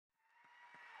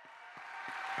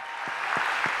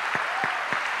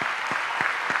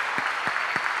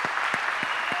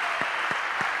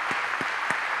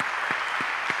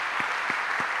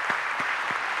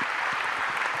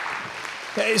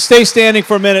Hey, stay standing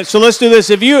for a minute. So let's do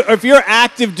this. If you're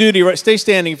active duty, right, stay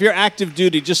standing. If you're active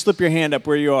duty, just slip your hand up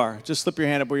where you are. Just slip your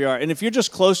hand up where you are. And if you're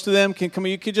just close to them,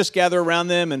 you could just gather around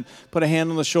them and put a hand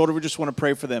on the shoulder. We just want to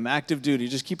pray for them. Active duty.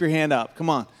 Just keep your hand up.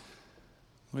 Come on.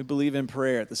 We believe in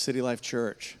prayer at the City Life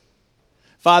Church.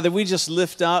 Father, we just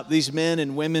lift up these men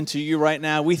and women to you right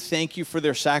now. We thank you for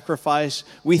their sacrifice.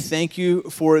 We thank you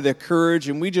for their courage,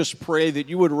 and we just pray that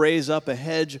you would raise up a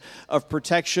hedge of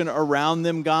protection around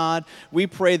them, God. We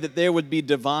pray that there would be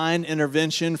divine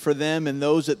intervention for them and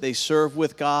those that they serve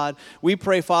with, God. We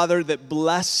pray, Father, that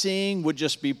blessing would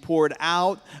just be poured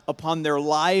out upon their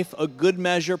life. A good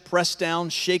measure, pressed down,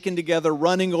 shaken together,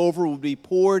 running over, will be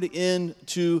poured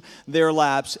into their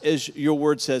laps, as your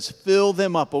word says. Fill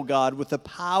them up, oh God, with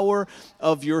the power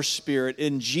of your Spirit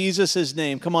in Jesus'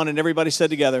 name. Come on, and everybody said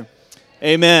together,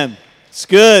 amen. It's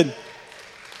good.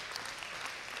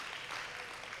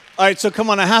 All right, so come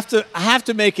on, I have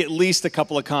to make at least a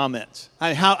couple of comments.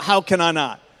 How can I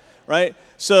not? Right?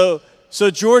 So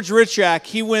George Richak,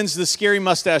 he wins the Scary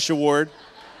Mustache Award.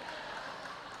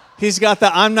 He's got the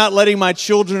I'm not letting my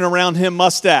children around him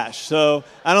mustache. So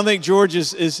I don't think George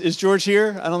is George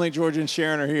here? I don't think George and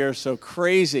Sharon are here, so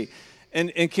crazy. And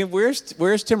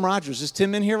where's Tim Rogers? Is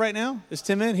Tim in here right now? Is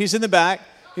Tim in? He's in the back.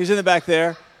 He's in the back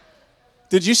there.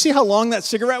 Did you see how long that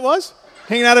cigarette was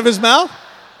hanging out of his mouth?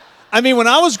 I mean, when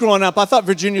I was growing up, I thought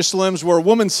Virginia Slims were a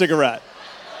woman's cigarette.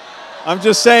 I'm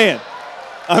just saying.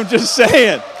 Oh,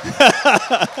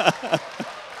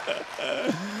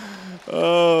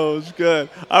 it's good.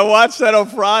 I watched that on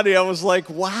Friday. I was like,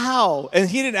 wow. And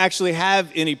he didn't actually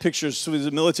have any pictures, so he was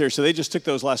in the military, so they just took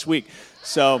those last week.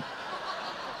 So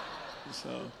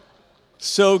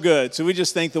good. So we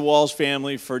just thank the Walls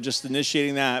family for just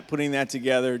initiating that, putting that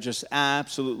together, just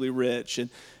absolutely rich. And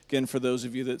again, for those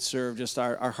of you that serve, just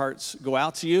our hearts go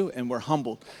out to you, and we're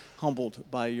humbled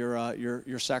by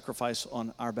your sacrifice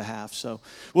on our behalf. So,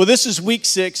 well, this is week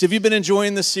 6. Have you been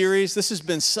enjoying this series? This has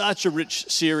been such a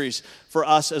rich series for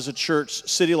us as a church,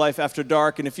 City Life After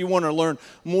Dark. And if you want to learn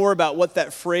more about what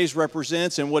that phrase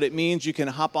represents and what it means, you can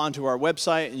hop onto our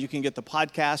website and you can get the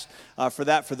podcast for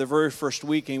the very first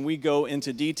week, and we go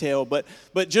into detail. But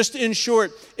just in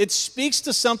short, it speaks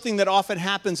to something that often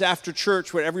happens after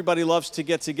church where everybody loves to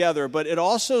get together, but it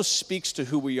also speaks to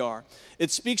who we are. It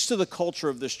speaks to the culture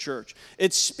of this church.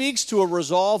 It speaks to a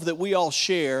resolve that we all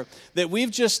share, that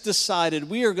we've just decided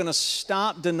we are going to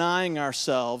stop denying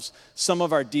ourselves some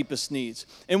of our deepest needs.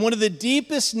 And one of the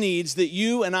deepest needs that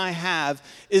you and I have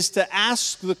is to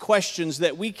ask the questions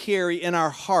that we carry in our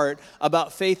heart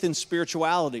about faith and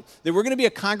spirituality. That we're going to be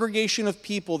a congregation of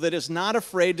people that is not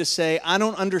afraid to say, I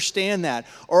don't understand that,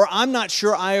 or I'm not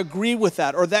sure I agree with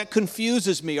that, or that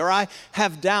confuses me, or I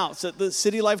have doubts. That the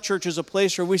City Life Church is a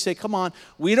place where we say, come on,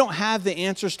 we don't have the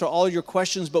answers to all your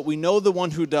questions, but we know the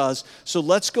one who does. So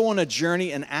let's go on a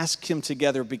journey and ask him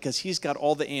together, because he's got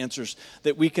all the answers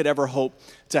that we could ever hope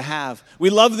to have. We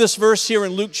love this verse here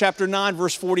in Luke chapter 9,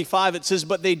 verse 45. It says,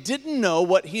 but they didn't know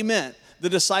what he meant, the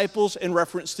disciples, in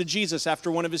reference to Jesus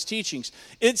after one of his teachings.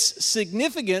 Its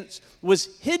significance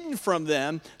was hidden from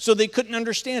them, so they couldn't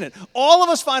understand it. All of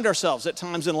us find ourselves at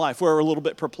times in life where we're a little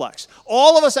bit perplexed.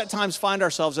 All of us at times find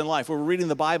ourselves in life where we're reading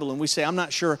the Bible and we say, I'm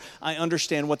not sure I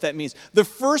understand what that means. The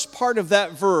first part of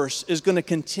that verse is going to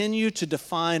continue to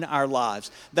define our lives.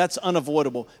 That's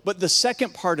unavoidable. But the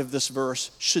second part of this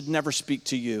verse should never speak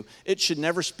to you. It should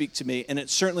never speak to me, and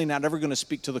it's certainly not ever going to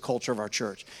speak to the culture of our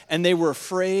church. And they were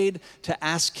afraid to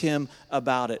ask him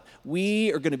about it.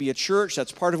 We are going to be a church.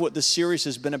 That's part of what this series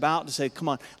has been about, to say, come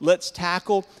on, let's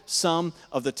tackle some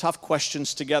of the tough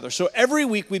questions together. So every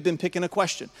week we've been picking a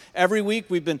question. Every week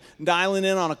we've been dialing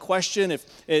in on a question.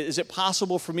 Is it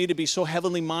possible for me to be so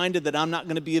heavenly minded that I'm not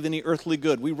going to be of any earthly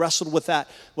good? We wrestled with that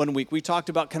one week. We talked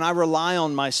about, can I rely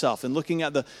on myself? And looking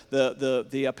at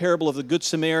the parable of the Good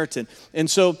Samaritan. And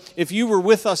so if you were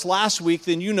with us last week,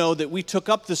 then you know that we took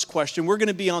up this question. We're going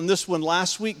to be on this one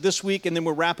this week, and then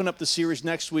we're wrapping up the series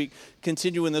next week,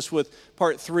 continuing this with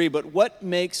part 3. But what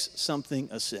makes something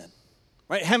a sin?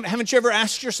 Right? Haven't you ever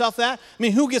asked yourself that? I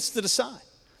mean, who gets to decide?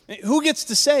 Who gets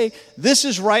to say this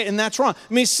is right and that's wrong?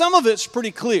 I mean, some of it's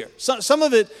pretty clear. Some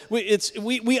of it,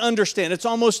 we understand. It's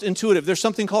almost intuitive. There's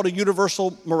something called a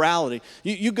universal morality.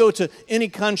 You go to any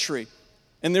country,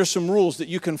 and there's some rules that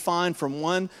you can find from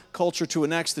one culture to the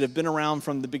next that have been around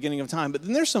from the beginning of time. But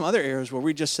then there's some other areas where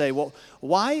we just say, well,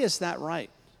 why is that right?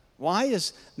 Why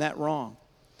is that wrong?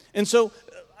 And so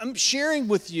I'm sharing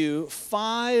with you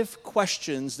 5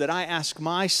 questions that I ask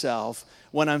myself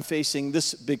when I'm facing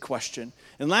this big question.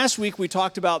 And last week we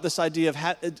talked about this idea of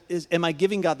am I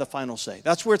giving God the final say?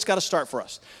 That's where it's got to start for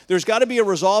us. There's got to be a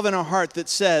resolve in our heart that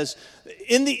says,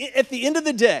 at the end of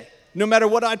the day, no matter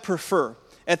what I'd prefer,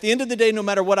 at the end of the day, no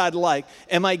matter what I'd like,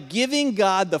 am I giving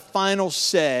God the final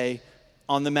say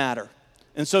on the matter?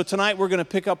 And so tonight we're going to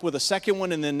pick up with a second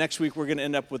one, and then next week we're going to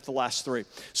end up with the last 3.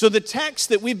 So the text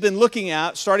that we've been looking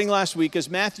at starting last week is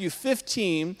Matthew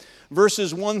 15,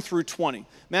 verses 1 through 20.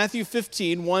 Matthew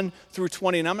 15, 1 through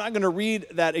 20. And I'm not going to read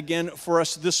that again for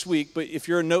us this week, but if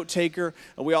you're a note taker,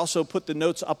 we also put the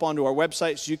notes up onto our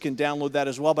website so you can download that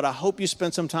as well. But I hope you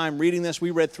spend some time reading this.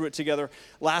 We read through it together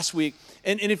last week.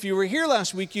 And if you were here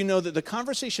last week, you know that the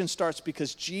conversation starts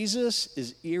because Jesus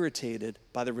is irritated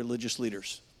by the religious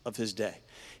leaders of his day.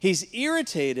 He's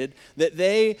irritated that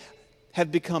they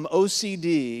have become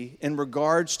OCD in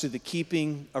regards to the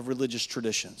keeping of religious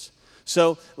traditions.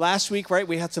 So last week, right,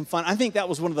 we had some fun. I think that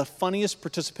was one of the funniest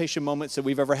participation moments that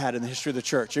we've ever had in the history of the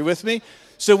church. Are you with me?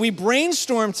 So we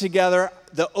brainstormed together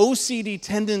the OCD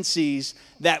tendencies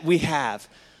that we have.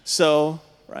 So,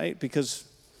 right, because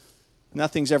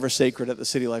nothing's ever sacred at the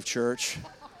City Life Church,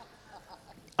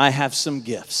 I have some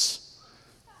gifts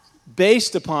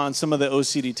based upon some of the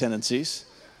OCD tendencies.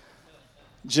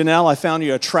 Janelle, I found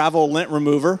you a travel lint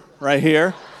remover right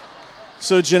here.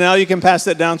 So Janelle, you can pass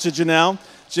that down to Janelle.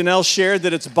 Janelle shared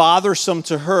that it's bothersome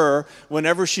to her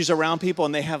whenever she's around people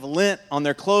and they have lint on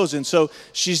their clothes. And so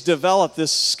she's developed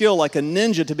this skill like a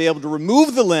ninja to be able to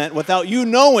remove the lint without you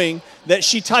knowing that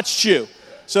she touched you.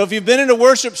 So if you've been in a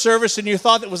worship service and you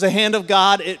thought that was the hand of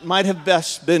God, it might have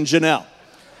best been Janelle.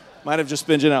 Might have just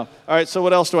been Janelle. All right, so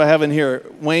what else do I have in here?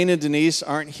 Wayne and Denise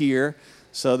aren't here,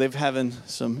 so they've having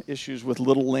some issues with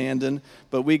little Landon.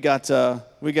 But we got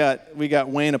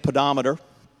Wayne a pedometer.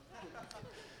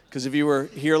 Because if you were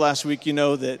here last week, you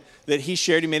know that he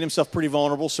shared, he made himself pretty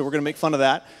vulnerable, so we're going to make fun of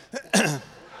that.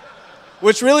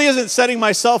 Which really isn't setting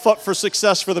myself up for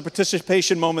success for the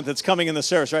participation moment that's coming in the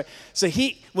service, right? So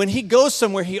when he goes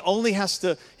somewhere, he always has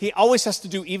to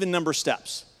do even number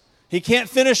steps. He can't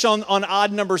finish on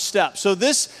odd number steps. So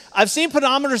I've seen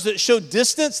pedometers that show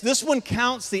distance. This one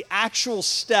counts the actual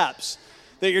steps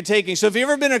that you're taking. So if you've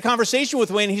ever been in a conversation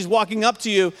with Wayne, he's walking up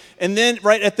to you, and then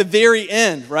right at the very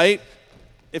end, right,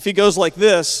 if he goes like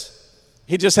this,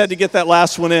 he just had to get that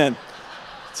last one in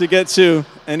to get to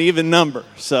an even number.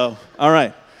 So, all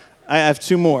right. I have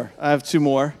 2 more. I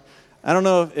don't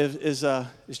know if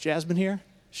is Jasmine here?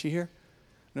 Is she here?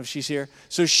 I don't know if she's here.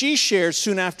 So she shared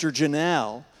soon after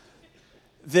Janelle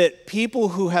that people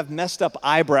who have messed up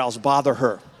eyebrows bother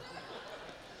her.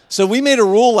 So we made a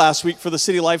rule last week for the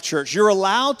City Life Church. You're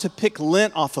allowed to pick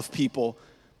lint off of people,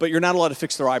 but you're not allowed to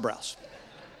fix their eyebrows.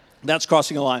 That's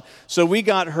crossing a line. So we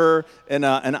got her an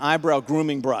eyebrow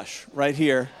grooming brush right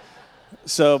here.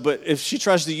 So, but if she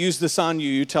tries to use this on you,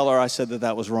 you tell her I said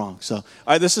that was wrong. So, all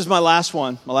right, this is my last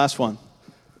one.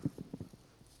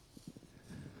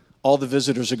 All the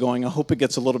visitors are going, I hope it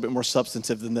gets a little bit more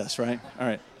substantive than this, right? All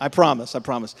right, I promise.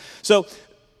 So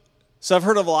I've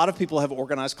heard of a lot of people have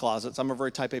organized closets. I'm a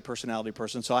very type A personality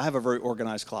person, so I have a very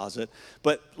organized closet.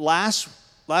 But last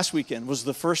weekend was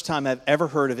the first time I've ever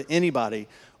heard of anybody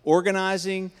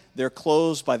organizing their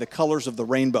clothes by the colors of the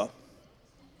rainbow.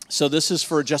 So this is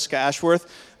for Jessica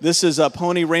Ashworth. This is a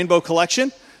pony rainbow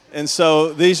collection. And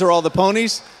so these are all the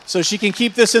ponies. So she can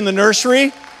keep this in the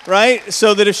nursery, right?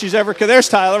 So that if she's ever, there's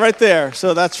Tyler right there.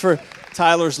 So that's for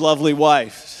Tyler's lovely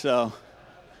wife. So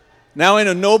now I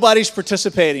know nobody's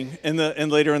participating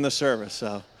later in the service.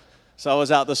 So I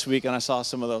was out this week and I saw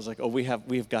some of those, like, oh,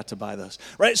 we've got to buy those.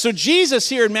 Right? So Jesus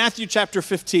here in Matthew chapter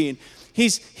 15,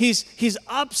 he's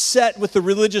upset with the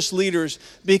religious leaders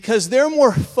because they're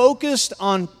more focused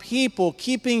on people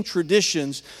keeping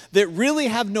traditions that really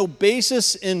have no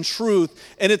basis in truth.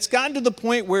 And it's gotten to the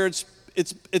point where it's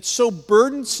so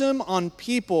burdensome on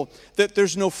people that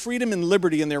there's no freedom and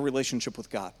liberty in their relationship with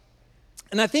God.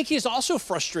 And I think he's also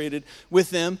frustrated with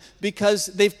them because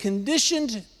they've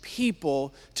conditioned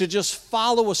people to just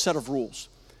follow a set of rules.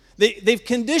 They've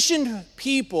conditioned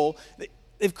people.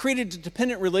 They've created a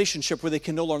dependent relationship where they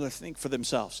can no longer think for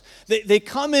themselves. They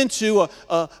come into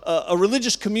a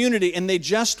religious community and they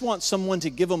just want someone to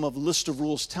give them a list of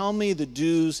rules. Tell me the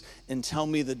do's and tell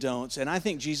me the don'ts. And I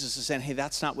think Jesus is saying, hey,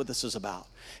 that's not what this is about.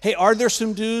 Hey, are there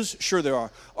some do's? Sure there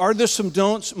are. Are there some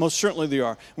don'ts? Most certainly there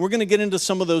are. And we're going to get into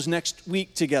some of those next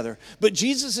week together. But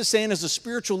Jesus is saying as a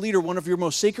spiritual leader, one of your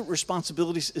most sacred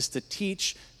responsibilities is to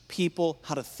teach people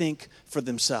how to think for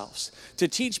themselves, to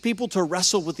teach people to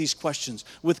wrestle with these questions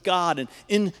with God and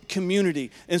in community.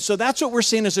 And so that's what we're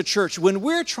saying as a church. When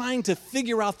we're trying to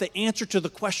figure out the answer to the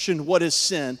question, what is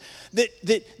sin,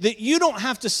 that you don't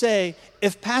have to say,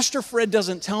 if Pastor Fred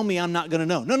doesn't tell me, I'm not going to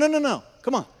know. No.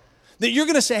 Come on. That you're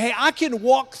going to say, hey, I can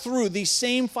walk through these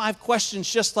same 5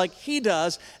 questions just like he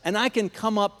does, and I can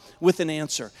come up with an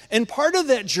answer. And part of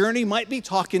that journey might be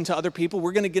talking to other people.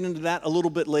 We're going to get into that a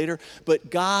little bit later. But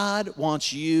God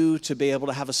wants you to be able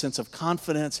to have a sense of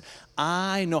confidence.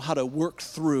 I know how to work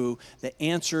through the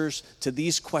answers to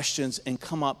these questions and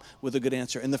come up with a good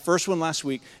answer. And the first one last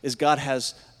week is God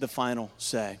has the final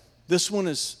say. This one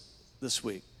is this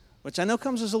week, which I know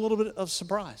comes as a little bit of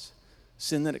surprise.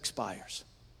 Sin that expires.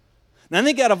 Now, I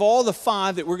think out of all the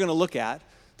 5 that we're going to look at,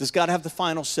 does God have the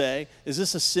final say? Is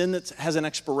this a sin that has an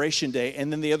expiration date? And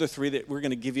then the other 3 that we're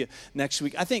going to give you next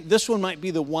week. I think this one might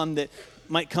be the one that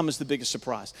might come as the biggest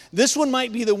surprise. This one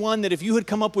might be the one that if you had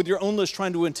come up with your own list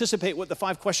trying to anticipate what the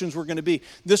 5 questions were going to be,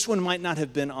 this one might not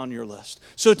have been on your list.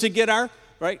 So to get our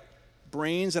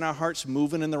brains and our hearts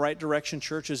moving in the right direction,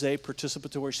 church is a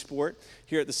participatory sport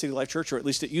here at the City Life Church, or at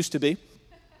least it used to be.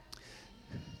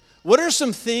 What are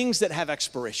some things that have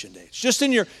expiration dates? Just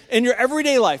in your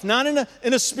everyday life, not in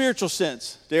a spiritual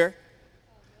sense. Derek?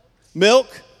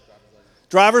 Milk?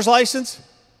 Driver's license?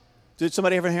 Did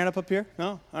somebody have a hand up here?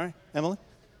 No? All right. Emily?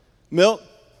 Milk?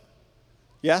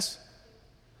 Yes?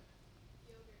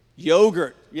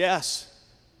 Yogurt. Yes.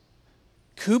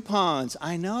 Coupons.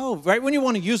 I know. Right when you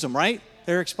want to use them, right?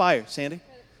 They're expired. Sandy?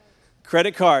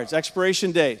 Credit cards.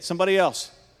 Expiration date. Somebody else?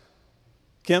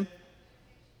 Kim?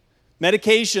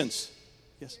 Medications.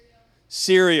 Yes.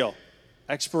 Cereal.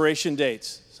 Expiration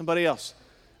dates. Somebody else.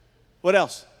 What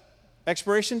else?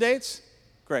 Expiration dates?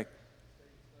 Greg.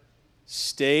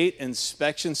 State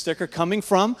inspection sticker coming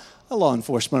from a law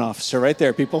enforcement officer right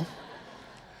there, people.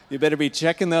 You better be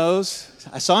checking those.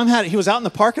 I saw him, he was out in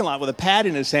the parking lot with a pad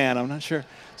in his hand. I'm not sure.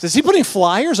 Is he putting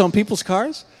flyers on people's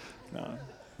cars? No.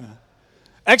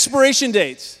 Expiration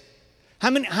dates.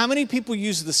 How many people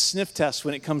use the sniff test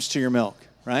when it comes to your milk,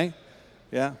 right?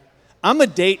 Yeah. I'm a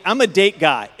date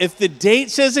guy. If the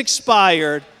date says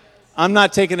expired, I'm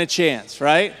not taking a chance,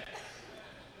 right?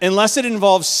 Unless it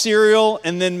involves cereal,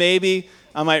 and then maybe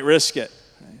I might risk it.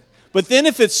 But then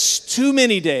if it's too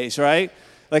many days, right?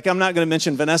 Like I'm not going to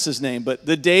mention Vanessa's name, but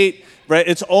the date, right?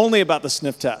 It's only about the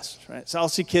sniff test, right? So I'll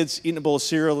see kids eating a bowl of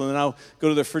cereal, and then I'll go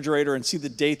to the refrigerator and see the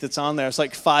date that's on there. It's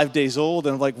like 5 days old,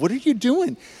 and I'm like, what are you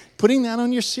doing? Putting that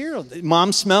on your cereal?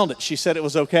 Mom smelled it. She said it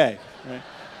was okay, right?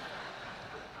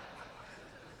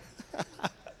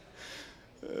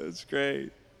 That's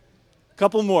great.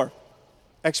 Couple more.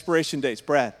 Expiration dates.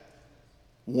 Brad.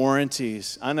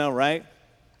 Warranties. I know, right?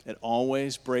 It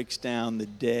always breaks down the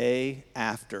day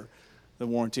after the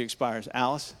warranty expires.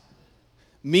 Alice?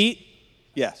 Meat?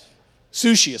 Yes.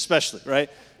 Sushi especially, right?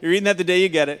 You're eating that the day you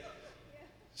get it.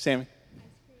 Sammy?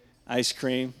 Ice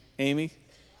cream. Amy?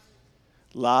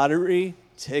 Lottery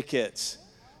tickets.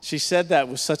 She said that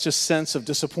with such a sense of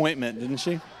disappointment, didn't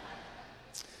she?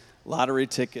 Lottery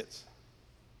tickets.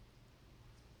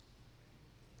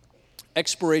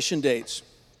 Expiration dates.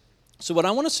 So what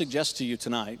I want to suggest to you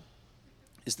tonight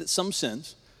is that some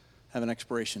sins have an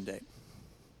expiration date.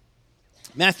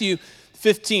 Matthew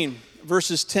 15,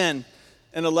 verses 10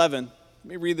 and 11. Let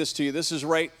me read this to you. This is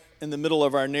right in the middle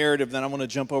of our narrative. Then I want to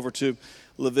jump over to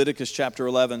Leviticus chapter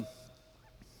 11.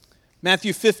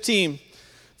 Matthew 15,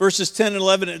 verses 10 and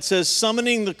 11, it says,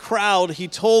 summoning the crowd, he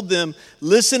told them,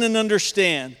 listen and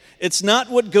understand. It's not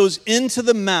what goes into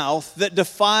the mouth that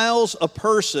defiles a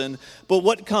person, but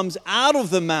what comes out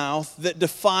of the mouth that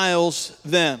defiles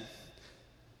them.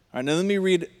 All right, now let me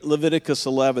read Leviticus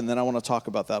 11, then I want to talk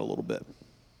about that a little bit.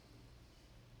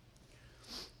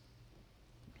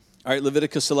 All right,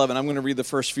 Leviticus 11. I'm going to read the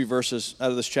first few verses out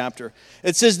of this chapter.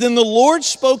 It says, then the Lord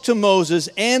spoke to Moses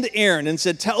and Aaron and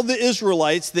said, tell the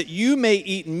Israelites that you may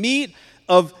eat meat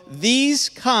of these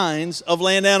kinds of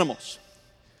land animals.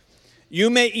 You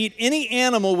may eat any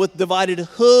animal with divided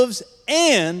hooves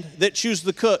and that chews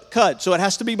the cud. So it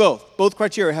has to be both. Both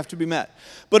criteria have to be met.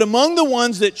 But among the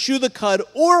ones that chew the cud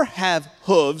or have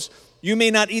hooves, you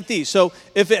may not eat these. So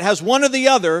if it has one or the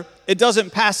other, it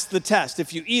doesn't pass the test.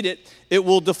 If you eat it, it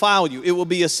will defile you. It will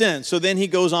be a sin. So then he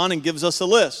goes on and gives us a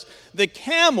list. The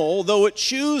camel, though it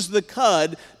chews the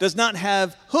cud, does not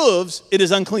have hooves, it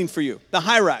is unclean for you. The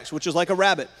hyrax, which is like a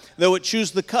rabbit, though it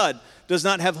chews the cud, does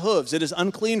not have hooves, it is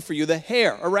unclean for you. The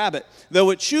hare, a rabbit, though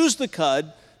it chews the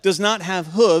cud, does not have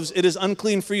hooves, it is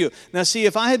unclean for you. Now see,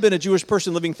 if I had been a Jewish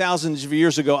person living thousands of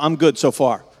years ago, I'm good so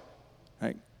far.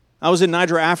 Right? I was in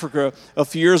Niger, Africa a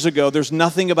few years ago. There's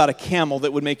nothing about a camel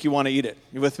that would make you want to eat it.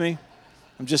 You with me?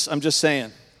 I'm just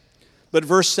saying. But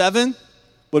verse 7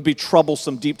 would be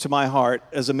troublesome deep to my heart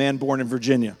as a man born in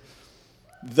Virginia.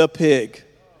 The pig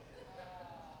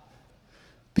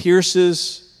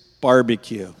pierces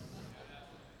barbecue.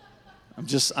 I'm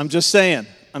just saying.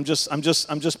 I'm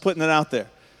just putting it out there.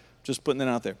 Just putting it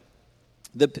out there.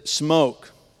 The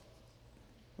smoke.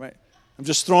 Right? I'm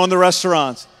just throwing the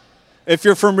restaurants. If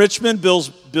you're from Richmond,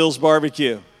 Bill's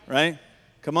Barbecue, right?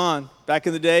 Come on. Back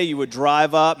in the day, you would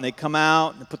drive up and they'd come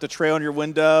out and put the tray on your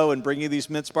window and bring you these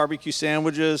minced barbecue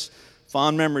sandwiches.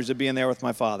 Fond memories of being there with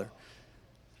my father.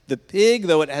 The pig,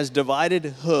 though it has divided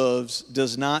hooves,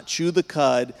 does not chew the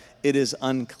cud. It is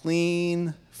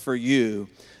unclean for you.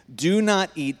 Do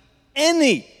not eat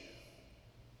any,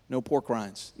 no pork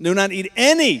rinds. Do not eat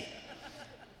any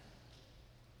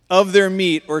of their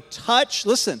meat or touch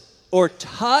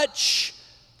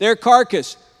their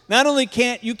carcass. Not only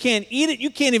can't eat it, you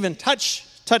can't even touch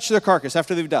their carcass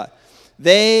after they've died.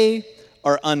 They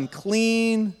are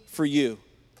unclean for you.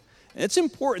 And it's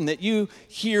important that you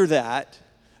hear that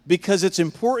because it's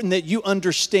important that you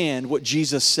understand what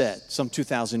Jesus said some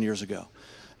 2,000 years ago.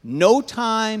 No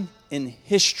time in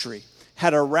history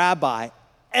had a rabbi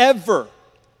ever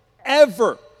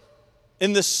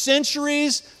in the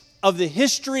centuries of the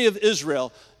history of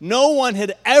Israel, no one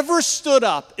had ever stood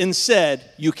up and said,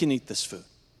 you can eat this food.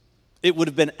 It would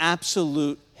have been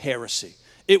absolute heresy.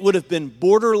 It would have been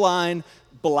borderline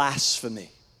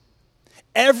blasphemy.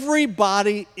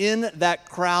 Everybody in that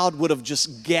crowd would have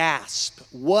just gasped.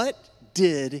 What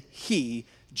did he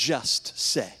just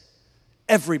say?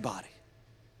 Everybody.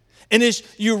 And as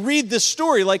you read this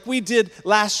story, like we did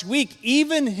last week,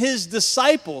 even his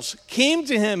disciples came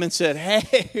to him and said,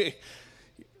 hey,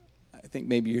 I think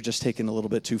maybe you're just taking a little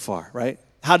bit too far, right?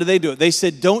 How did they do it? They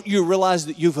said, don't you realize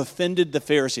that you've offended the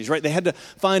Pharisees, right? They had to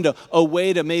find a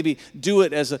way to maybe do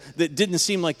it that didn't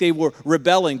seem like they were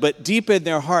rebelling, but deep in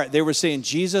their heart, they were saying,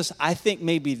 Jesus, I think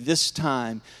maybe this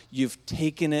time you've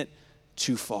taken it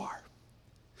too far.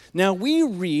 Now, we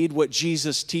read what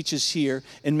Jesus teaches here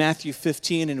in Matthew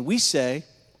 15, and we say,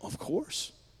 of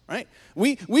course, right?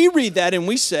 We read that and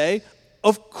we say,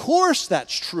 of course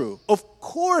that's true. Of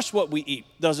course what we eat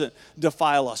doesn't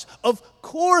defile us. Of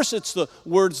course it's the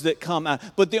words that come out.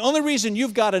 But the only reason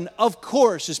you've got an of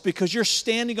course is because you're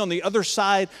standing on the other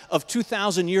side of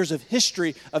 2,000 years of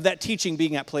history of that teaching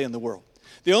being at play in the world.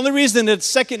 The only reason it's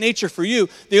second nature for you,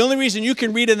 the only reason you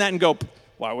can read in that and go,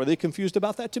 why were they confused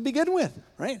about that to begin with,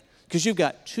 right? Because you've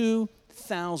got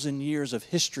 2,000 years of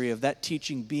history of that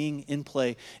teaching being in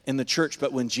play in the church.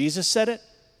 But when Jesus said it,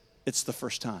 it's the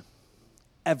first time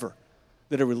ever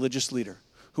that a religious leader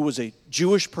who was a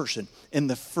Jewish person in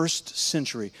the first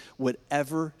century would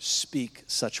ever speak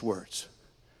such words.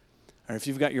 All right, if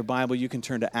you've got your Bible, you can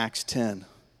turn to Acts 10.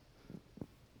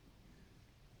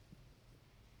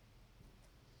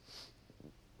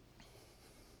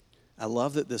 I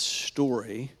love that this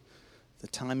story, the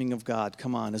timing of God,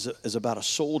 come on, is about a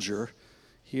soldier.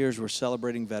 Here's we're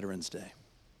celebrating Veterans Day.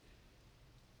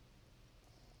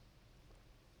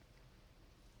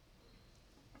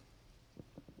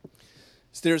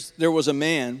 There was a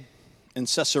man in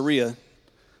Caesarea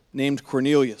named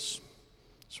Cornelius.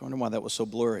 I was wondering why that was so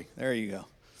blurry. There you go.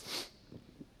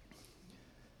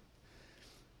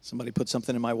 Somebody put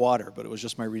something in my water, but it was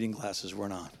just my reading glasses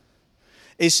weren't on.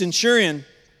 A centurion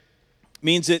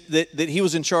means that he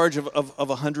was in charge of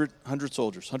 100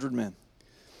 soldiers, 100 men.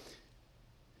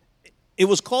 It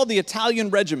was called the Italian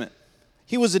Regiment.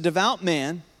 He was a devout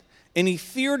man, and he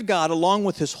feared God along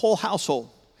with his whole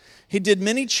household. He did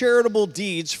many charitable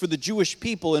deeds for the Jewish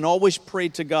people and always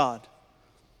prayed to God.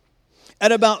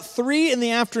 At about 3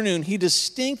 p.m, he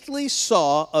distinctly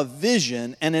saw a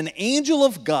vision and an angel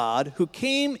of God who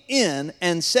came in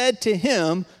and said to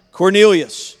him,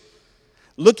 Cornelius.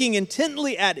 Looking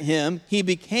intently at him, he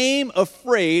became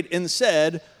afraid and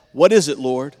said, what is it,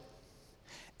 Lord?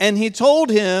 And he told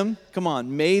him, come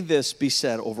on, may this be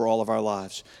said over all of our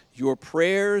lives. Your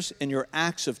prayers and your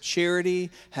acts of charity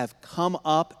have come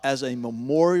up as a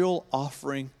memorial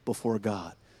offering before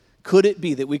God. Could it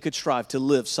be that we could strive to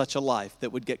live such a life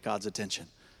that would get God's attention?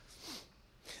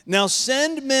 Now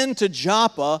send men to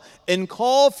Joppa and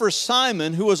call for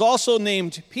Simon, who is also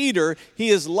named Peter. He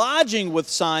is lodging with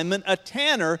Simon, a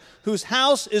tanner whose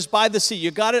house is by the sea. You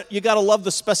got to love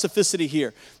the specificity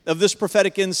here of this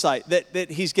prophetic insight that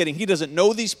he's getting. He doesn't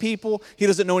know these people. He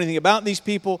doesn't know anything about these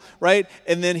people, right?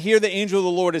 And then here the angel of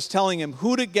the Lord is telling him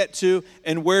who to get to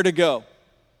and where to go.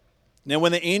 Now,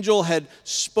 when the angel had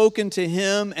spoken to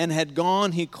him and had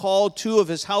gone, he called 2 of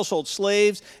his household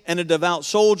slaves and a devout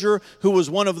soldier who was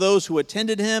one of those who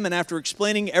attended him. And after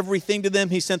explaining everything to them,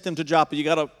 he sent them to Joppa. You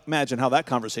got to imagine how that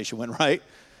conversation went, right?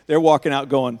 They're walking out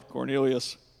going,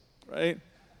 Cornelius, right?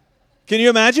 Can you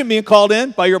imagine being called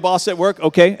in by your boss at work?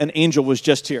 Okay, an angel was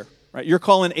just here, right? You're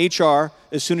calling HR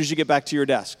as soon as you get back to your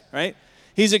desk, right?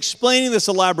 He's explaining this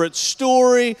elaborate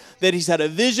story that he's had a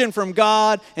vision from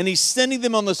God, and he's sending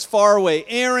them on this faraway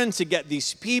errand to get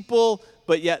these people,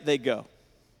 but yet they go.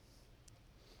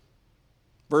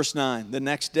 Verse 9, the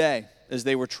next day, as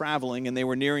they were traveling and they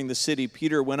were nearing the city,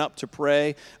 Peter went up to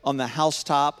pray on the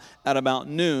housetop at about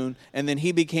noon, and then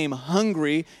he became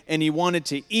hungry and he wanted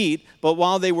to eat, but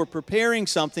while they were preparing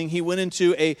something, he went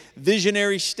into a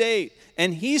visionary state.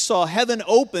 And he saw heaven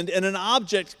opened and an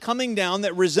object coming down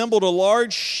that resembled a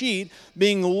large sheet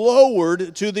being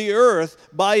lowered to the earth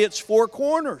by its 4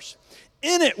 corners.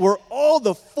 In it were all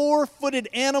the 4-footed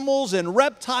animals and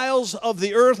reptiles of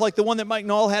the earth, like the one that Mike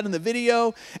Knoll had in the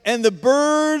video, and the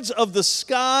birds of the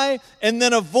sky. And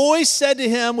then a voice said to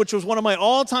him, which was one of my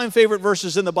all-time favorite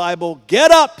verses in the Bible,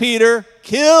 "Get up, Peter,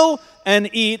 kill and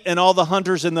eat." And all the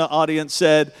hunters in the audience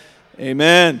said,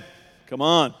 "Amen." Come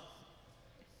on.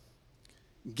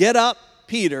 Get up,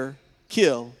 Peter,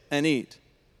 kill and eat.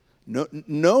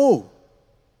 No,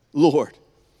 Lord.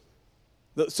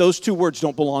 Those 2 words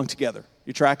don't belong together.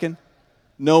 You tracking?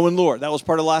 No and Lord. That was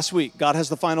part of last week. God has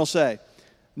the final say.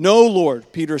 "No,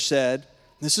 Lord," Peter said.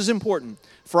 This is important.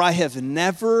 "For I have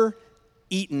never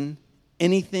eaten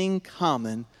anything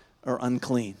common or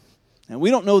unclean." And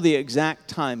we don't know the exact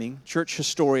timing. Church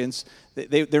historians,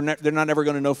 they're not ever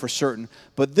going to know for certain.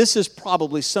 But this is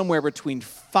probably somewhere between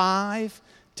 5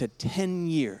 to 10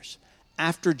 years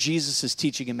after Jesus'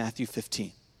 teaching in Matthew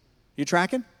 15. You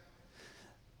tracking?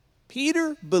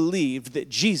 Peter believed that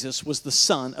Jesus was the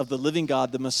Son of the living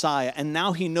God, the Messiah, and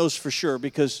now he knows for sure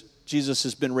because Jesus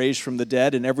has been raised from the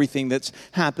dead and everything that's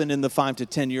happened in the 5 to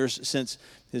 10 years since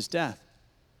his death.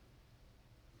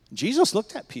 Jesus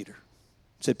looked at Peter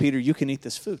and said, "Peter, you can eat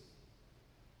this food.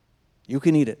 You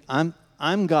can eat it.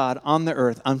 I'm God on the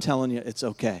earth. I'm telling you it's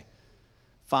okay."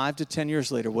 5 to 10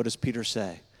 years later, what does Peter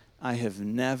say? "I have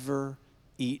never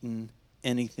eaten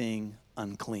anything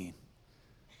unclean."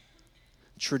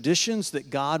 Traditions that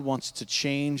God wants to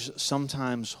change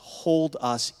sometimes hold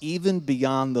us even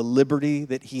beyond the liberty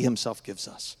that he himself gives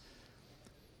us.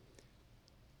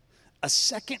 A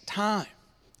second time,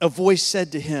 a voice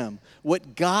said to him,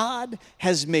 "What God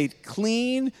has made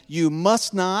clean, you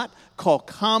must not call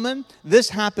common." This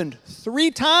happened 3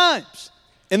 times.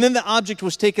 And then the object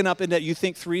was taken up, and that you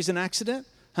think 3 is an accident?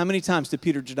 How many times did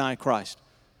Peter deny Christ?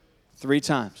 3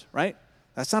 times, right?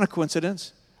 That's not a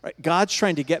coincidence. Right? God's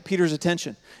trying to get Peter's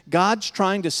attention. God's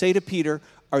trying to say to Peter,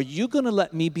 are you going to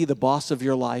let me be the boss of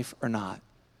your life or not?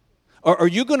 Or are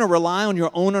you going to rely on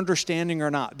your own understanding or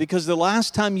not? Because the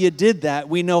last time you did that,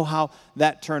 we know how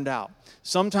that turned out.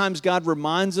 Sometimes God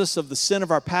reminds us of the sin of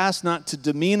our past, not to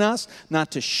demean us, not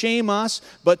to shame us,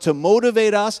 but to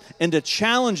motivate us and to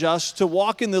challenge us to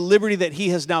walk in the liberty that he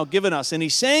has now given us. And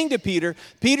he's saying to Peter,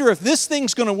 "Peter, if this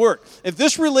thing's going to work, if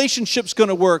this relationship's going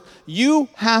to work, you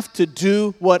have to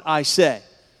do what I say."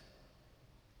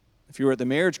 If you were at the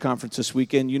marriage conference this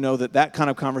weekend, you know that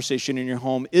kind of conversation in your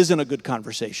home isn't a good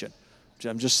conversation.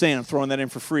 I'm just saying, I'm throwing that in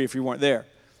for free if you weren't there.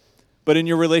 But in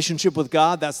your relationship with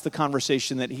God, that's the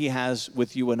conversation that he has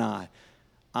with you and I.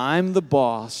 I'm the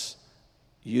boss,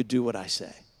 you do what I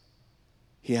say.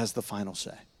 He has the final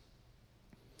say.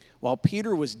 While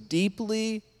Peter was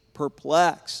deeply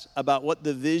perplexed about what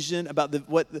the vision,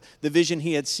 the vision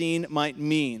he had seen might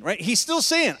mean, right? He's still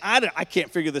saying, I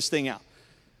can't figure this thing out.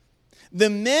 The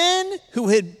men who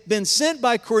had been sent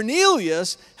by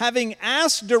Cornelius, having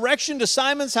asked direction to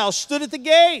Simon's house, stood at the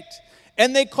gate.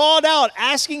 And they called out,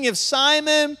 asking if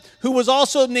Simon, who was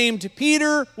also named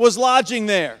Peter, was lodging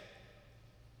there.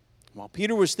 While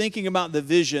Peter was thinking about the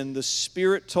vision, the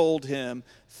Spirit told him,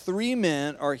 3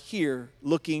 men are here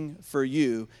looking for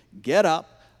you. Get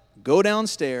up, go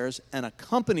downstairs, and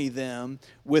accompany them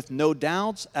with no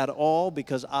doubts at all,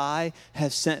 because I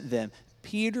have sent them.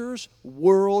 Peter's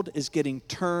world is getting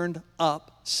turned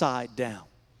upside down.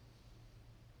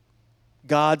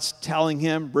 God's telling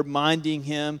him, reminding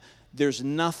him, there's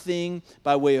nothing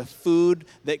by way of food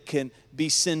that can be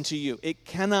sin to you. It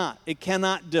cannot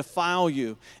defile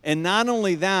you. And not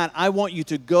only that, I want you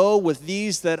to go with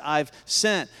these that I've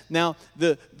sent. Now,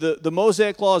 the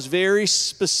Mosaic Law is very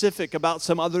specific about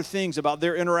some other things, about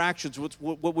their interactions with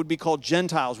what would be called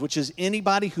Gentiles, which is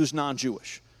anybody who's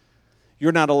non-Jewish.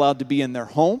 You're not allowed to be in their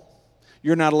home.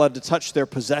 You're not allowed to touch their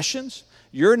possessions.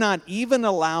 you're not even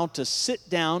allowed to sit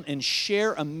down and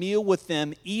share a meal with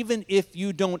them, even if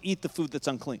you don't eat the food that's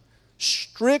unclean.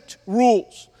 Strict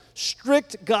rules,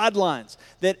 strict guidelines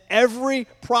that every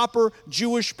proper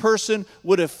Jewish person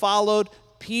would have followed.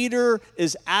 Peter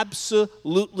is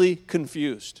absolutely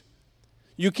confused.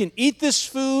 You can eat this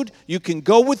food, you can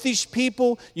go with these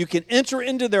people, you can enter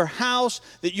into their house,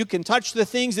 that you can touch the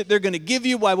things that they're going to give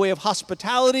you by way of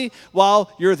hospitality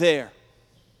while you're there.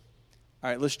 All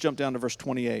right, let's jump down to verse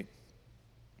 28.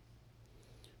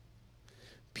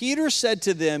 Peter said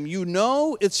to them, you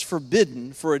know it's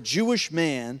forbidden for a Jewish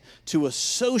man to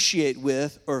associate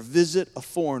with or visit a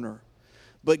foreigner.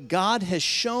 But God has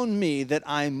shown me that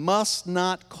I must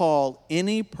not call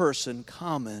any person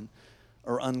common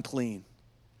or unclean.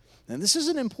 And this is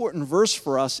an important verse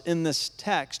for us in this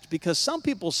text because some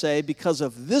people say because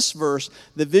of this verse,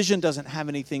 the vision doesn't have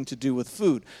anything to do with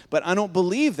food. But I don't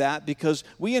believe that because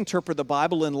we interpret the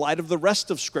Bible in light of the rest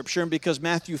of Scripture. And because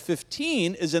Matthew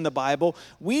 15 is in the Bible,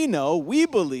 we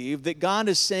believe that God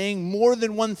is saying more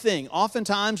than one thing.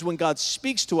 Oftentimes when God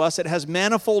speaks to us, it has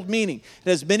manifold meaning. It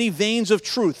has many veins of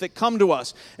truth that come to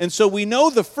us. And so we know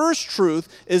the first truth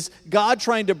is God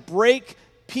trying to break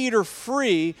Peter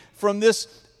free from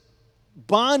this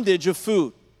bondage of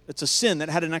food. It's a sin that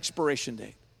had an expiration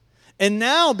date. And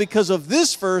now, because of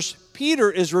this verse, Peter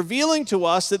is revealing to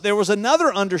us that there was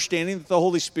another understanding that the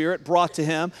Holy Spirit brought to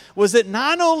him, was that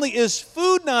not only is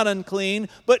food not unclean,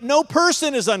 but no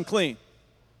person is unclean.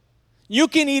 You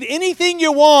can eat anything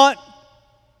you want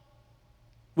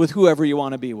with whoever you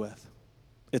want to be with.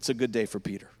 It's a good day for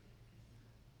Peter.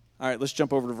 All right, let's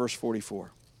jump over to verse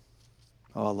 44.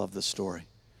 Oh, I love this story.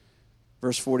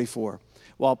 Verse 44.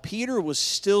 While Peter was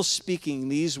still speaking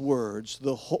these words,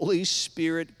 the Holy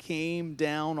Spirit came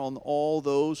down on all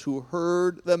those who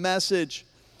heard the message.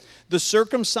 The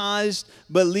circumcised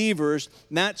believers,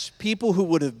 that's people who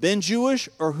would have been Jewish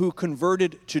or who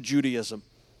converted to Judaism.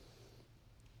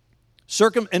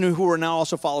 And who were now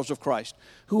also followers of Christ,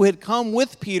 who had come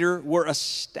with Peter, were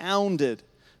astounded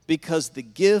because the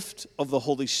gift of the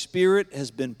Holy Spirit has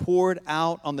been poured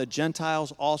out on the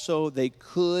Gentiles also. They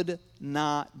could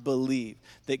not believe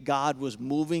that God was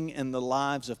moving in the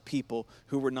lives of people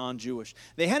who were non-Jewish.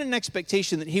 They had an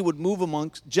expectation that he would move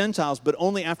amongst Gentiles, but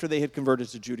only after they had converted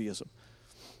to Judaism.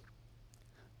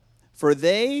 For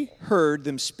they heard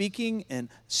them speaking in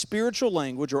spiritual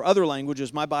language, or other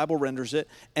languages, my Bible renders it,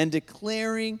 and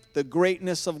declaring the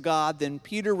greatness of God. Then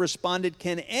Peter responded,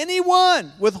 can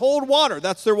anyone withhold water,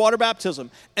 that's their water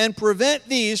baptism, and prevent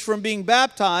these from being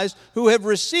baptized who have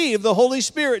received the Holy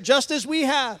Spirit just as we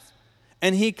have?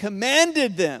 And he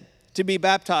commanded them to be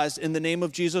baptized in the name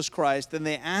of Jesus Christ. Then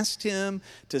they asked him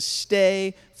to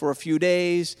stay for a few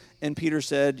days, and Peter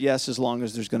said, yes, as long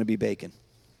as there's going to be bacon.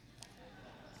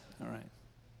 All right.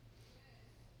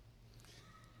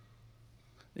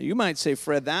 Now you might say,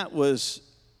 Fred, that was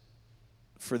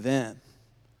for them.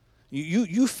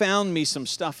 You found me some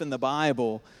stuff in the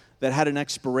Bible that had an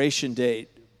expiration date,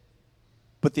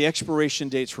 but the expiration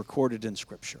date's recorded in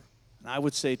Scripture. And I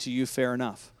would say to you, fair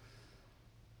enough.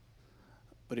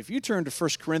 But if you turn to 1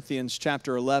 Corinthians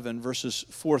chapter 11, verses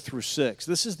 4 through 6,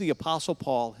 this is the Apostle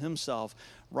Paul himself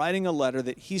writing a letter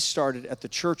that he started at the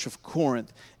church of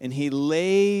Corinth, and he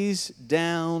lays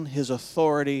down his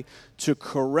authority to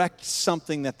correct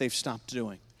something that they've stopped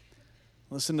doing.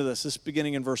 Listen to this. This is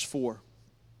beginning in verse 4.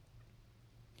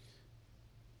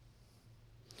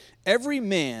 Every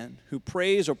man who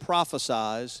prays or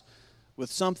prophesies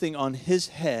with something on his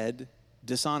head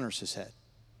dishonors his head.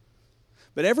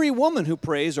 But every woman who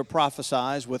prays or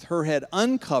prophesies with her head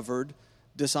uncovered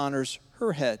dishonors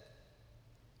her head.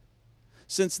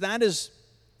 Since that is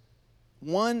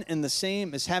one and the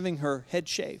same as having her head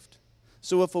shaved.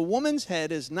 So if a woman's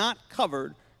head is not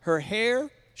covered, her hair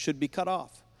should be cut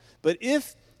off. But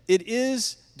if it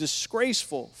is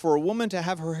disgraceful for a woman to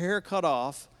have her hair cut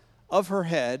off of her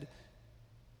head,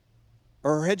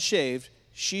 or her head shaved,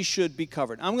 she should be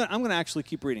covered. I'm going to actually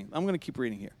keep reading. I'm going to keep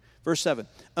reading here. Verse 7,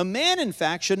 a man, in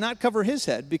fact, should not cover his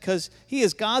head because he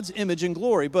is God's image and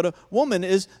glory, but a woman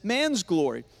is man's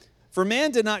glory. For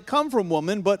man did not come from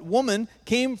woman, but woman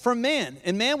came from man.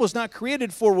 And man was not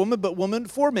created for woman, but woman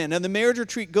for man. And the marriage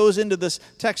retreat goes into this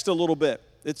text a little bit.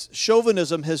 It's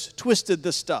chauvinism has twisted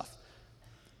this stuff.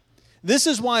 This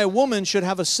is why a woman should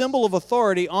have a symbol of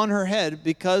authority on her head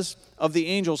because of the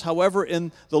angels. However,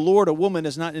 in the Lord, a woman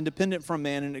is not independent from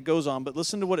man, and it goes on. But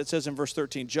listen to what it says in verse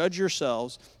 13. Judge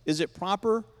yourselves. Is it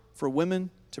proper for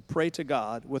women to pray to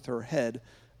God with her head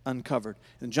uncovered?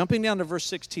 And jumping down to verse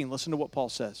 16, listen to what Paul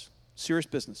says. Serious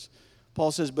business.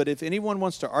 Paul says, but if anyone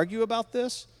wants to argue about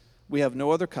this, we have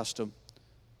no other custom,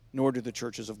 nor do the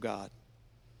churches of God.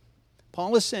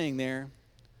 Paul is saying there,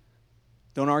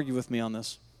 don't argue with me on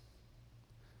this.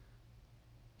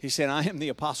 He said, I am the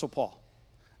Apostle Paul,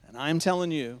 and I am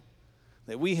telling you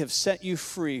that we have set you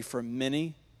free from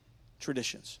many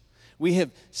traditions. We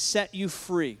have set you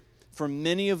free from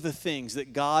many of the things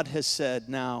that God has said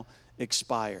now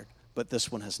expired, but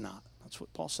this one has not. That's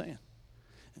what Paul's saying.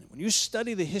 And when you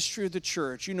study the history of the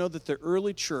church, you know that the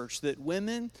early church, that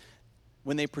women,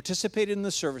 when they participated in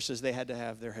the services, they had to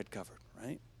have their head covered,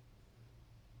 right?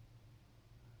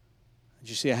 Did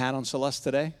you see a hat on Celeste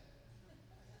today?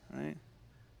 Right?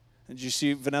 Did you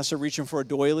see Vanessa reaching for a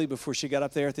doily before she got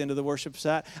up there at the end of the worship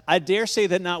set? I dare say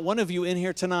that not one of you in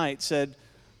here tonight said,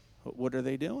 what are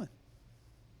they doing?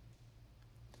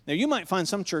 Now, you might find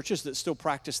some churches that still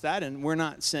practice that, and we're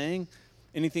not saying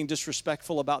anything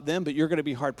disrespectful about them, but you're going to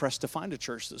be hard-pressed to find a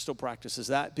church that still practices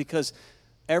that, because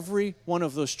every one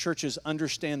of those churches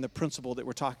understand the principle that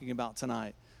we're talking about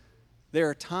tonight. There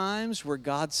are times where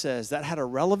God says that had a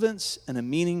relevance and a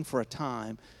meaning for a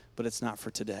time, but it's not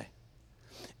for today.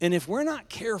 And if we're not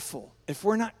careful, if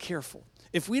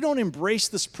we don't embrace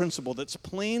this principle that's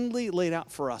plainly laid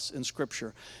out for us in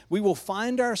Scripture, we will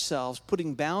find ourselves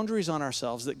putting boundaries on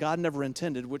ourselves that God never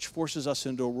intended, which forces us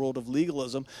into a world of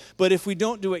legalism. But if we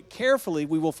don't do it carefully,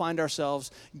 we will find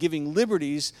ourselves giving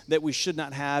liberties that we should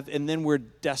not have, and then we're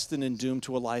destined and doomed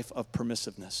to a life of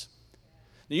permissiveness.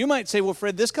 Now, you might say, well,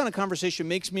 Fred, this kind of conversation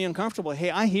makes me uncomfortable. Hey,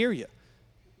 I hear you.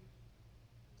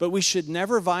 But we should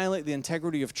never violate the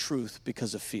integrity of truth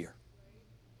because of fear.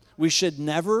 We should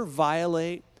never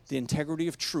violate the integrity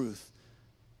of truth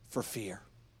for fear.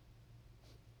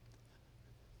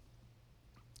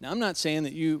 Now, I'm not saying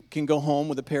that you can go home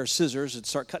with a pair of scissors and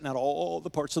start cutting out all the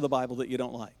parts of the Bible that you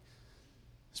don't like,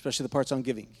 especially the parts on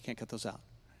giving. You can't cut those out,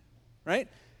 right?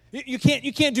 You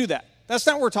can't do that. That's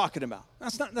not what we're talking about.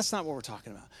 That's not what we're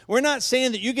talking about. We're not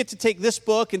saying that you get to take this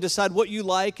book and decide what you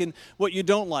like and what you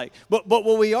don't like. But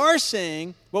what we are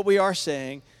saying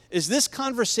is this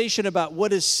conversation about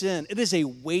what is sin. It is a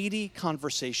weighty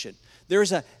conversation.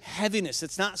 There's a heaviness.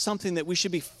 It's not something that we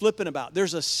should be flippant about.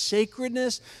 There's a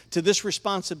sacredness to this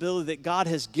responsibility that God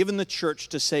has given the church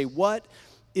to say, what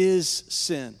is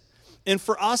sin? And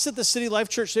for us at the City Life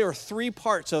Church, there are three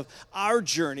parts of our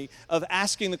journey of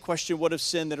asking the question, what is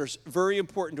sin, that are very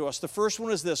important to us. The first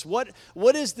one is this: what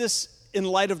is this in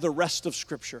light of the rest of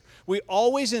Scripture? We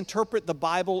always interpret the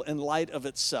Bible in light of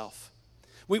itself.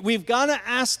 We've got to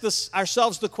ask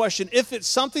ourselves the question, if it's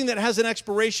something that has an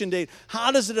expiration date,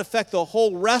 how does it affect the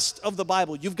whole rest of the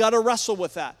Bible? You've got to wrestle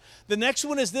with that. The next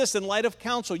one is this: in light of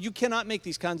counsel, you cannot make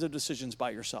these kinds of decisions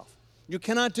by yourself. You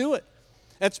cannot do it.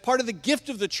 That's part of the gift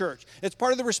of the church. It's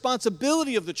part of the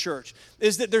responsibility of the church,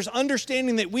 is that there's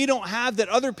understanding that we don't have that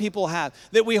other people have,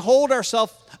 that we hold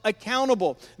ourselves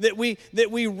accountable, that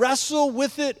we wrestle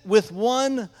with it with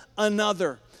one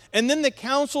another. And then the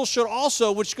counsel should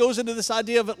also, which goes into this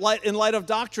idea of in light of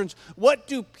doctrines, what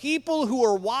do people who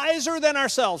are wiser than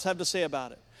ourselves have to say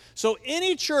about it? So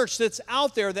any church that's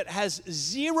out there that has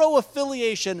zero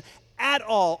affiliation at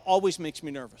all always makes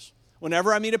me nervous.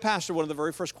 Whenever I meet a pastor, one of the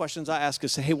very first questions I ask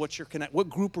is, hey, what's your connect? What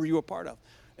group are you a part of?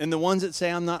 And the ones that say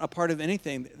I'm not a part of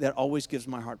anything, that always gives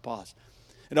my heart pause.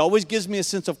 It always gives me a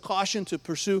sense of caution to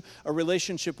pursue a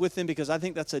relationship with them, because I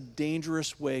think that's a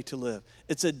dangerous way to live.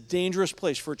 It's a dangerous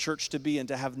place for a church to be and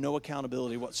to have no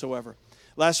accountability whatsoever.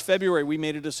 Last February, we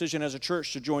made a decision as a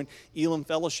church to join Elam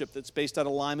Fellowship that's based out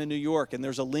of Lima, New York, and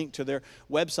there's a link to their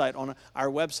website on our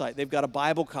website. They've got a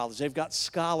Bible college. They've got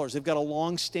scholars. They've got a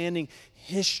long-standing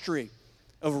history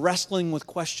of wrestling with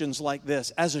questions like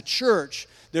this. As a church,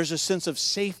 there's a sense of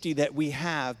safety that we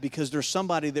have because there's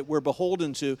somebody that we're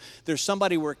beholden to. There's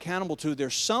somebody we're accountable to.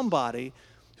 There's somebody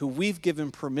who we've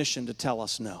given permission to tell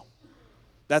us no.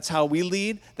 That's how we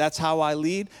lead. That's how I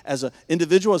lead as an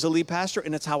individual, as a lead pastor,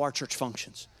 and it's how our church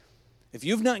functions. If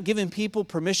you've not given people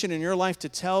permission in your life to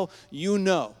tell you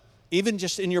no, even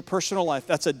just in your personal life,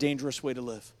 that's a dangerous way to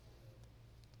live.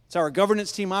 It's how our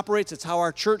governance team operates. It's how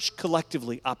our church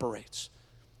collectively operates.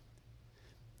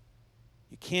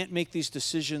 You can't make these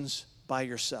decisions by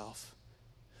yourself.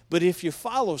 But if you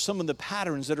follow some of the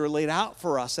patterns that are laid out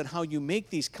for us and how you make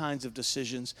these kinds of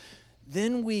decisions,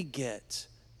 then we get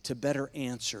to better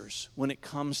answers when it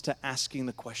comes to asking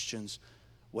the questions,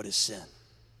 what is sin?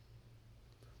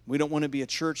 We don't want to be a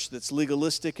church that's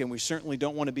legalistic, and we certainly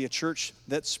don't want to be a church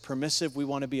that's permissive. We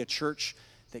want to be a church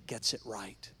that gets it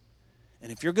right.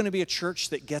 And if you're going to be a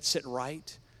church that gets it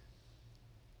right,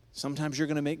 sometimes you're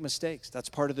going to make mistakes. That's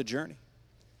part of the journey.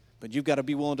 But you've got to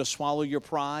be willing to swallow your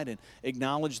pride and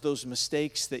acknowledge those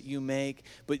mistakes that you make.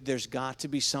 But there's got to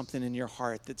be something in your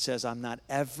heart that says, I'm not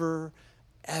ever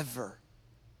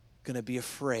going to be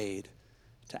afraid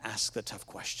to ask the tough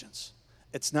questions.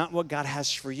 It's not what God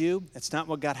has for you. It's not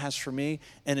what God has for me.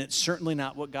 And it's certainly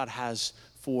not what God has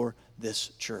for this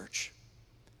church.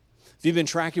 If you've been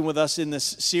tracking with us in this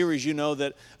series, you know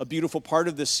that a beautiful part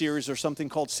of this series are something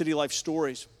called City Life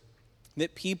Stories,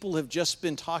 that people have just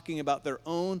been talking about their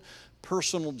own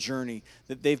personal journey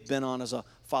that they've been on as a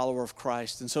follower of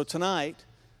Christ. And so tonight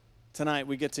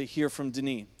we get to hear from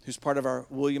Deneen, who's part of our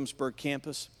Williamsburg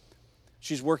campus.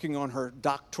 She's working on her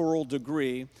doctoral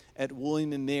degree at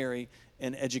William & Mary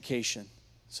in education.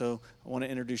 So I want to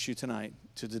introduce you tonight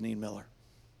to Deneen Miller.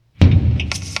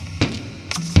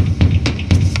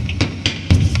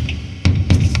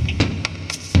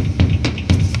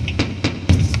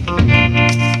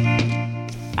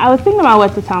 I was thinking about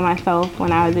what to tell myself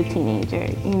when I was a teenager,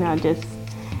 just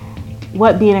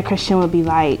what being a Christian would be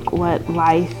like, what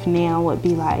life now would be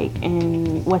like,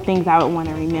 and what things I would want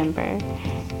to remember.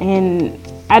 And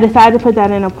I decided to put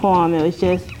that in a poem. It was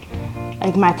just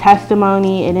like my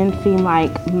testimony. It didn't seem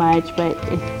like much, but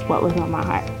it's what was on my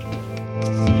heart.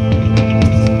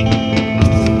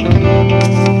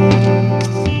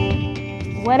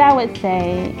 What I would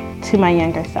say to my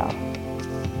younger self: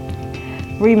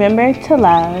 remember to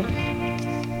love,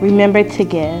 remember to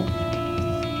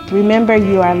give, remember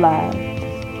you are loved,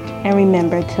 and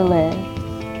remember to live.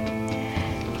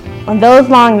 On those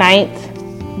long nights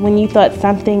when you thought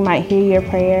something might hear your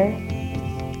prayer,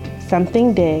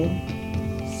 something did,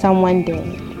 someone did.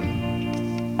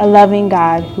 A loving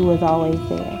God who was always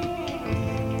there.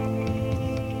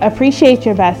 Appreciate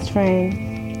your best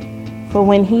friend, for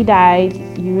when he died,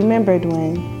 you remembered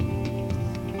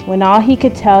when all he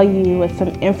could tell you was some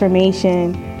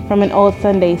information from an old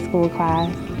Sunday school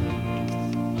class,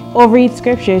 or read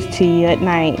scriptures to you at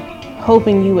night,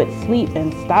 hoping you would sleep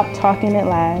and stop talking at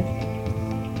last.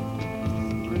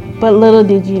 But little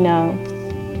did you know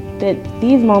that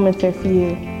these moments are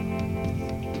few,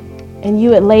 and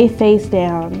you would lay face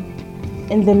down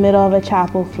in the middle of a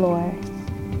chapel floor,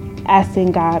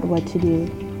 asking God what to do,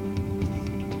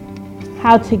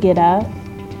 how to get up,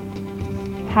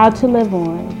 how to live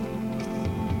on,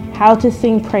 how to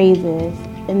sing praises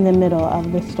in the middle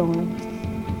of the storm.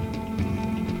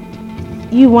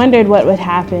 You wondered what would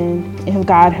happen if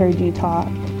God heard you talk.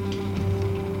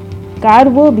 God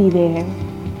will be there.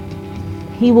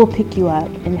 He will pick you up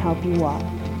and help you walk.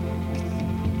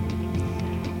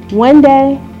 One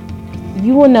day,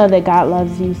 you will know that God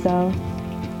loves you so.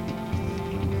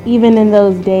 Even in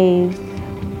those days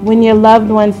when your loved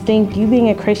ones think you being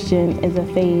a Christian is a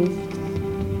phase,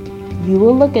 you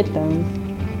will look at them,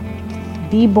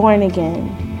 be born again,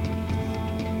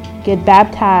 get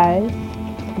baptized,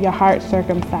 your heart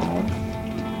circumcised,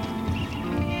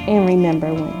 and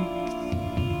remember when.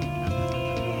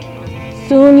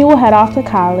 Soon you will head off to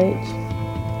college,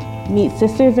 meet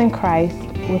sisters in Christ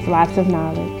with lots of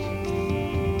knowledge.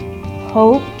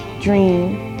 Hope,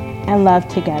 dream, and love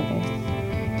together.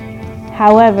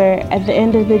 However, at the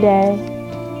end of the day,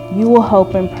 you will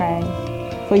hope and pray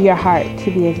for your heart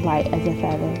to be as light as a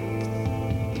feather.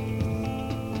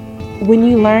 When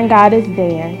you learn God is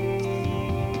there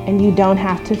and you don't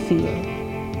have to fear,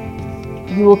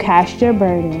 you will cast your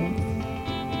burdens.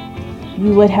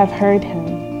 You would have heard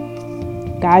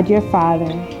him, God your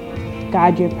Father,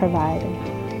 God your provider,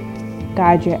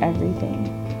 God your everything.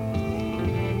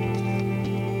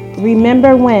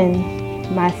 Remember when,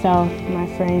 myself, my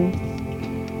friend,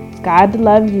 God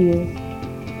loved you,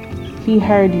 he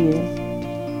heard you,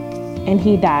 and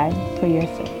he died for your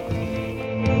sins.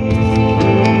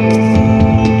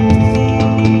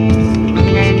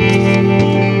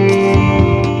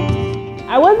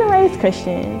 I wasn't raised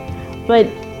Christian, but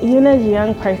even as a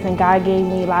young person, God gave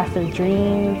me lots of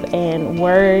dreams and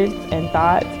words and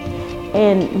thoughts.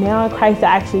 And now in Christ,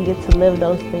 I actually get to live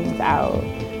those things out.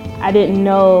 I didn't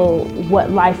know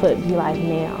what life would be like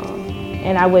now.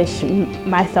 And I wish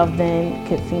myself then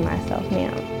could see myself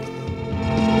now.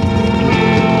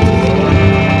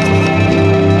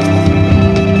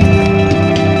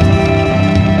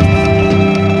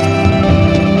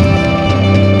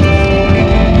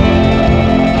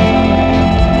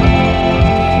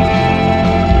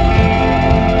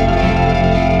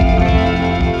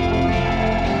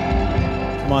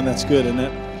 Come on, that's good, isn't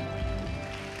it?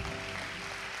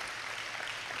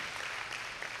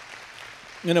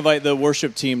 I'm going to invite the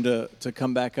worship team to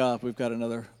come back up. We've got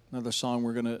another song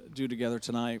we're going to do together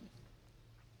tonight.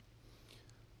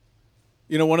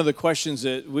 You know, one of the questions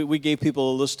that we gave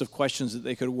people a list of questions that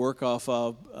they could work off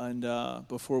of, and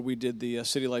before we did the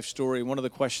City Life story, one of the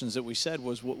questions that we said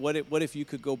was, what if you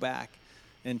could go back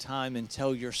in time and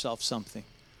tell yourself something?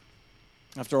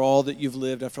 After all that you've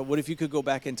lived, what if you could go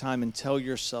back in time and tell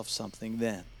yourself something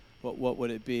then? What would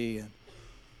it be? And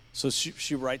so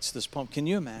she writes this poem. Can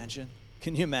you imagine?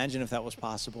 Can you imagine if that was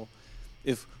possible?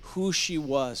 If who she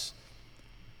was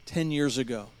 10 years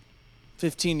ago,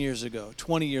 15 years ago,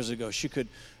 20 years ago, she could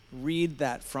read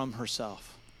that from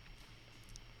herself.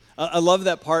 I love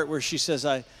that part where she says,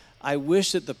 I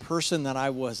wish that the person that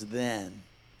I was then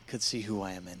could see who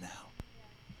I am in now.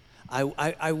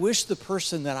 I wish the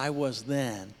person that I was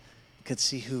then could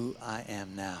see who I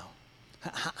am now.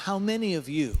 How many of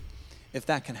you, if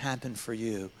that can happen for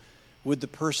you, would the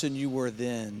person you were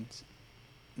then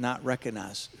not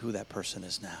recognize who that person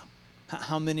is now?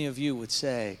 How many of you would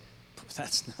say,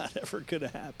 that's not ever going to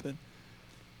happen?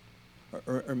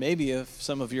 Or maybe if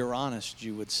some of you are honest,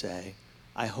 you would say,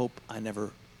 I hope I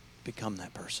never become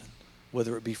that person,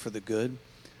 whether it be for the good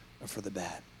or for the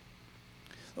bad.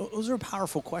 Those are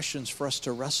powerful questions for us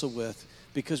to wrestle with,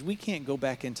 because we can't go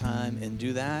back in time and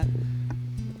do that,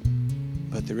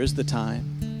 but there is the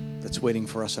time that's waiting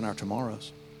for us in our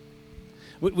tomorrows.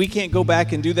 We can't go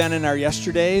back and do that in our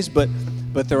yesterdays, but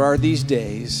there are these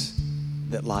days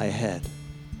that lie ahead.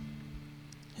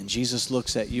 And Jesus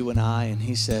looks at you and I and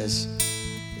he says,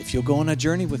 if you'll go on a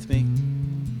journey with me,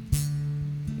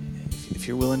 if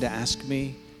you're willing to ask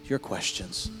me your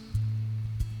questions,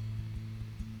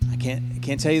 I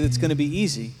can't tell you that it's going to be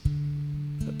easy,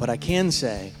 but I can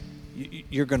say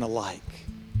you're going to like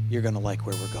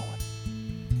where we're going.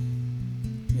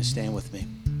 You stand with me.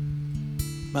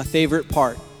 My favorite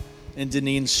part in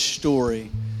Deneen's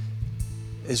story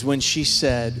is when she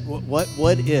said, what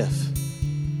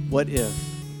if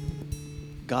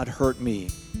God hurt me?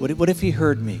 What if he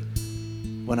heard me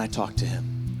when I talked to him?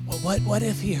 What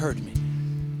if he heard me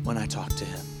when I talked to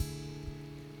him?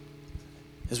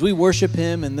 As we worship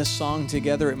him in this song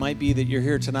together, it might be that you're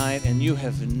here tonight and you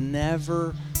have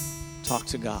never talked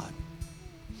to God.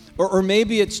 Or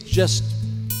maybe it's just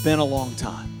been a long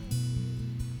time.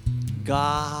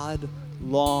 God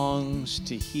longs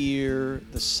to hear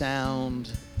the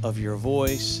sound of your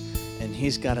voice, and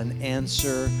he's got an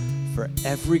answer for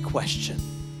every question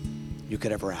you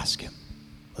could ever ask him.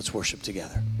 Let's worship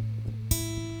together.